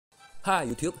Hi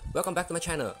YouTube, welcome back to my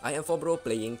channel. I am 4Bro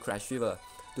playing Crash Fever.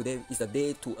 Today is the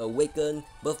day to awaken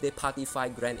birthday party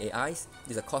 5 grand AIs.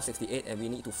 This is a cost 68 and we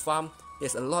need to farm.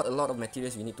 There's a lot of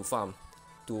materials we need to farm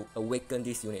to awaken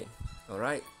this unit.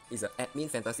 Alright, it's an admin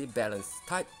fantasy balance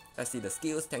type. Let's see the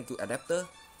skills. Thank you adapter,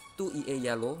 2 EA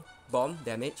yellow, bomb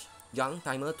damage, young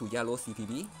timer to yellow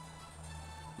CPB.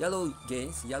 Yellow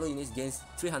units gains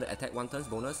 300 attack 1 turns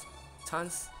bonus,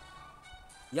 chance.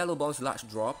 Yellow bombs large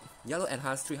drop, yellow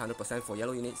enhanced 300% for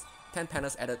yellow units, 10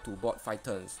 panels added to board 5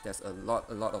 turns. There's a lot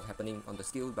of happening on the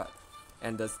skill,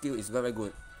 and the skill is very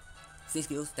good. 6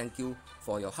 skills, thank you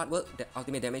for your hard work. The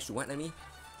ultimate damage to one enemy.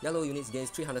 Yellow units gains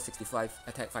 365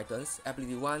 attack 5 turns.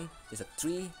 Ability 1 is a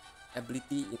 3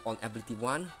 ability on ability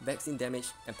 1, vaccine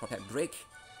damage and protect break.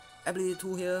 Ability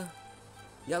 2 here,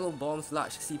 yellow bombs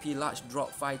large CP large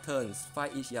drop 5 turns,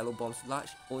 5 each yellow bombs large,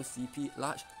 own CP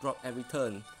large drop every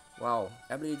turn. Wow,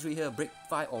 ability 3 here, break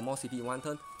 5 or more CP in 1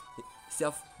 turn,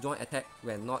 self-joint attack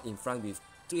when not in front with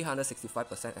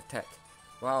 365% attack.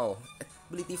 Wow,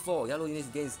 ability 4, yellow units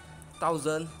gains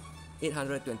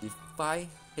 1825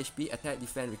 HP attack,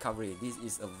 defense, recovery. This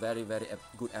is a very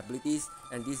good abilities,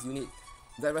 and this unit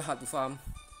very hard to farm.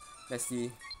 Let's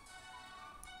see.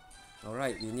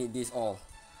 Alright, we need this all.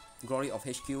 Glory of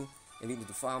HQ, and we need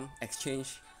to farm,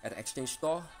 exchange at the exchange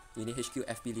store. We need HQ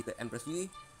FP Little Empress Yi,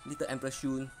 Little Emperor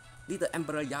Shun, Little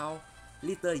Emperor Yao,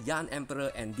 Little Yan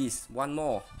Emperor, and this one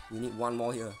more. We need one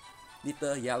more here.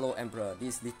 Little Yellow Emperor.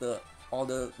 This little, all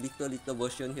the little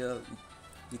version here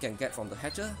you can get from the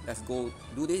hatcher. Let's go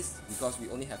do this because we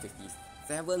only have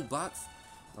 57 bucks.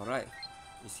 Alright,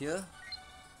 it's here.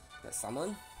 Let's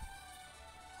summon.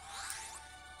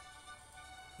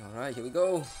 Alright, here we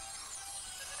go.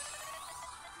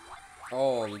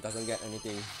 Oh, it doesn't get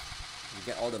anything. You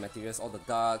get all the materials, all the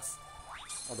darts,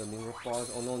 all the mineral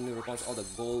points, oh no mineral points, all the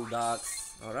gold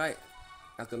darts. Alright,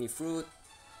 alchemy fruit.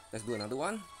 Let's do another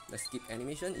one. Let's skip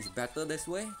animation, it's better this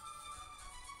way. Here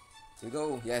we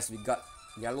go. Yes, we got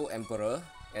yellow emperor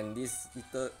and this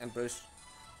little emperor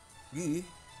Yu.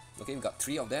 Okay, we got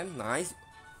 3 of them. Nice.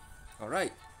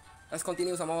 Alright, let's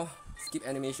continue some more. Skip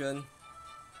animation.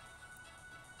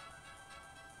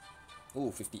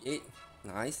 Oh, 58.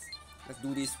 Nice. Let's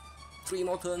do this 3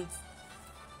 more turns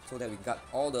so that we got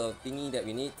all the thingy that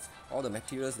we need, all the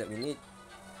materials that we need.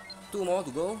 2 more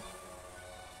to go.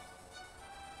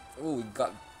 Oh, we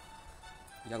got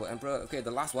yellow emperor. Okay,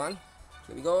 the last one.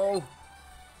 Here we go.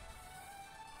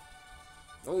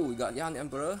 Oh, we got young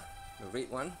emperor, the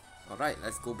red one. Alright,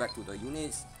 let's go back to the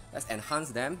units. Let's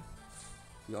enhance them.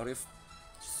 We already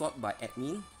sort by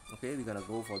admin. Okay, we're gonna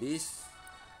go for this.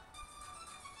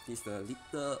 This is the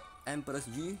little Empress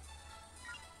Yu.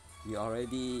 We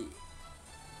already,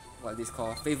 what this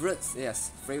called, favorites.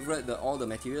 Yes, favorite all the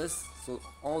materials. So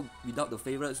all without the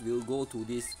favorites will go to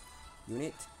this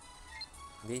unit.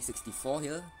 Okay, 64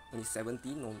 here, only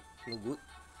 17, no good.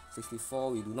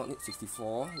 64, we do not need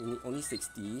 64, we need only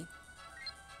 60.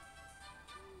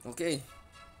 Okay,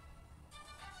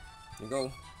 here we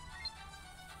go.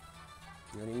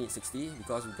 We only need 60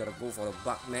 because we gotta go for the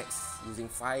bug max using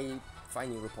 5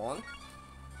 neuropon.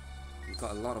 We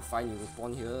got a lot of 5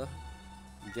 neuropon here.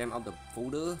 Jam up the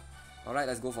folder. Alright,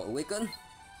 let's go for Awaken.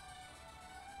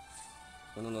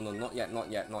 No, not yet.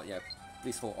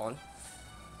 Please hold on.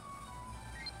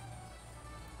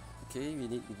 Okay, we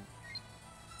need to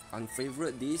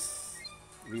unfavorite this.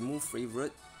 Remove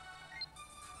favorite.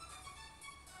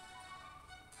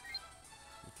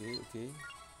 Okay.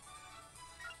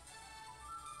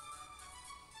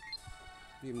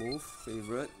 Remove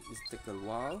favorite. This take a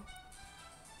while.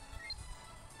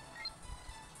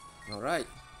 Alright.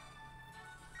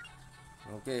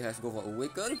 Okay, let's go for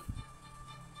Awaken.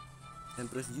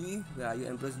 Empress Yi, where are you,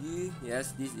 Empress Yi?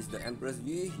 Yes, this is the Empress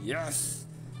Yi. Yes!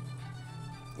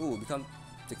 Oh, become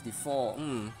 64.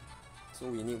 So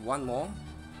we need one more.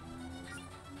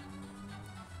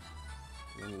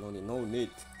 No need.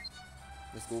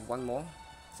 Let's go one more.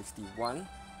 61.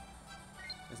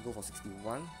 Let's go for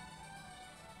 61.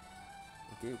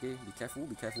 Okay, be careful.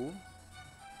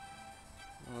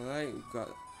 Alright, we got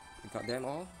them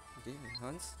all. Okay,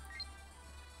 enhance.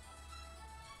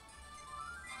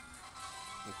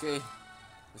 Okay,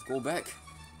 let's go back.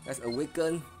 Let's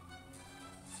Awaken.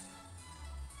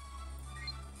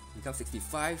 Become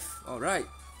 65. Alright.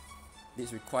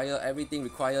 This everything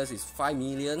requires is 5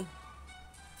 million.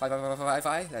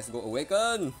 5. Let's go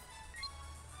Awaken.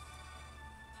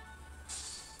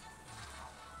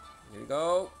 Here we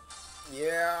go.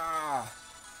 Yeah.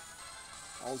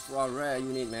 Ultra rare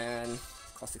unit, man.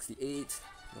 Cost 68.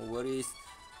 No worries.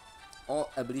 All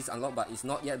abilities unlocked, but it's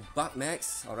not yet bug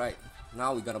max. Alright,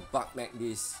 now we gotta bug max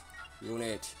this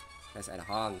unit. Let's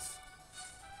enhance.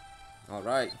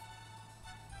 Alright.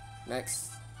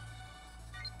 Next.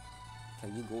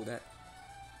 Can we go that?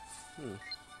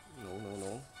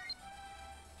 No.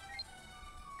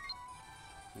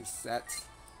 Reset.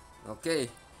 Okay.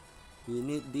 We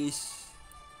need this.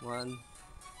 1,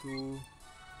 2,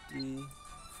 3,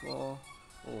 4.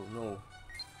 Oh no.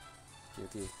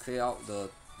 Okay. Clear out the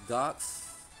darks.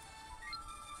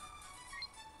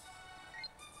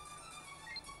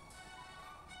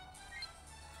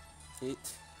 Hit.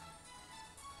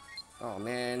 Oh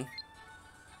man.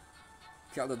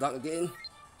 Clear out the dark again.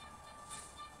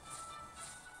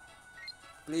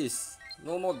 Please.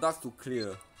 No more darks to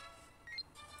clear.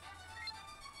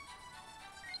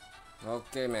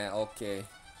 Okay man, okay.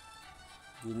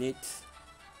 We need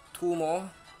 2 more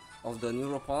of the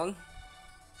neuropon.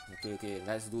 Okay,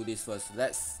 let's do this first.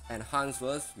 Let's enhance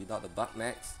first without the bug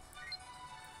max.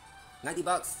 90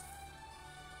 bucks.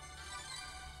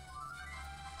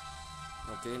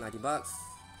 Okay, 90 bucks.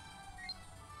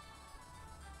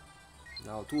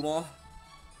 Now 2 more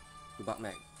to bug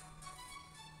max.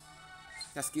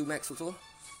 That's skill max also.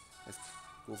 Let's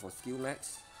go for skill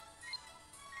max.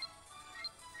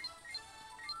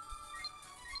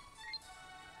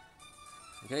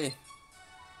 Okay.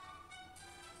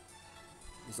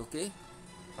 It's okay.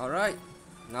 Alright.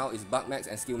 Now it's bug max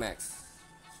and skill max.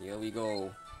 Here we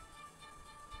go.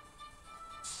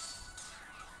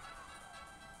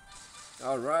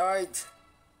 Alright.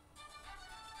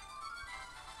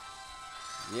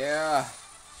 Yeah.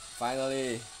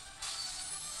 Finally.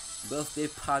 Birthday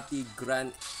party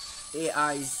grand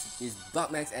AIs is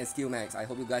bug max and skill max. I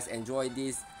hope you guys enjoyed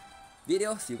this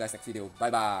video. See you guys next video.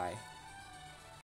 Bye bye.